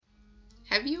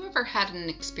Have you ever had an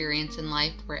experience in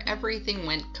life where everything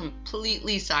went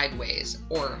completely sideways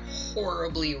or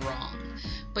horribly wrong,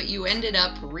 but you ended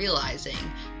up realizing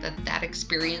that that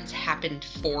experience happened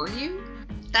for you?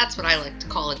 That's what I like to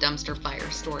call a dumpster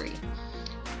fire story.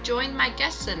 Join my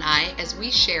guests and I as we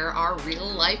share our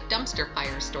real-life dumpster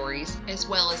fire stories, as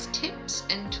well as tips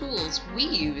and tools we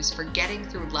use for getting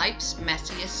through life's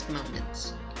messiest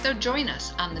moments. So join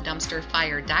us on the Dumpster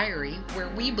Fire Diary, where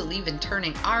we believe in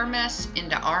turning our mess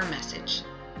into our message.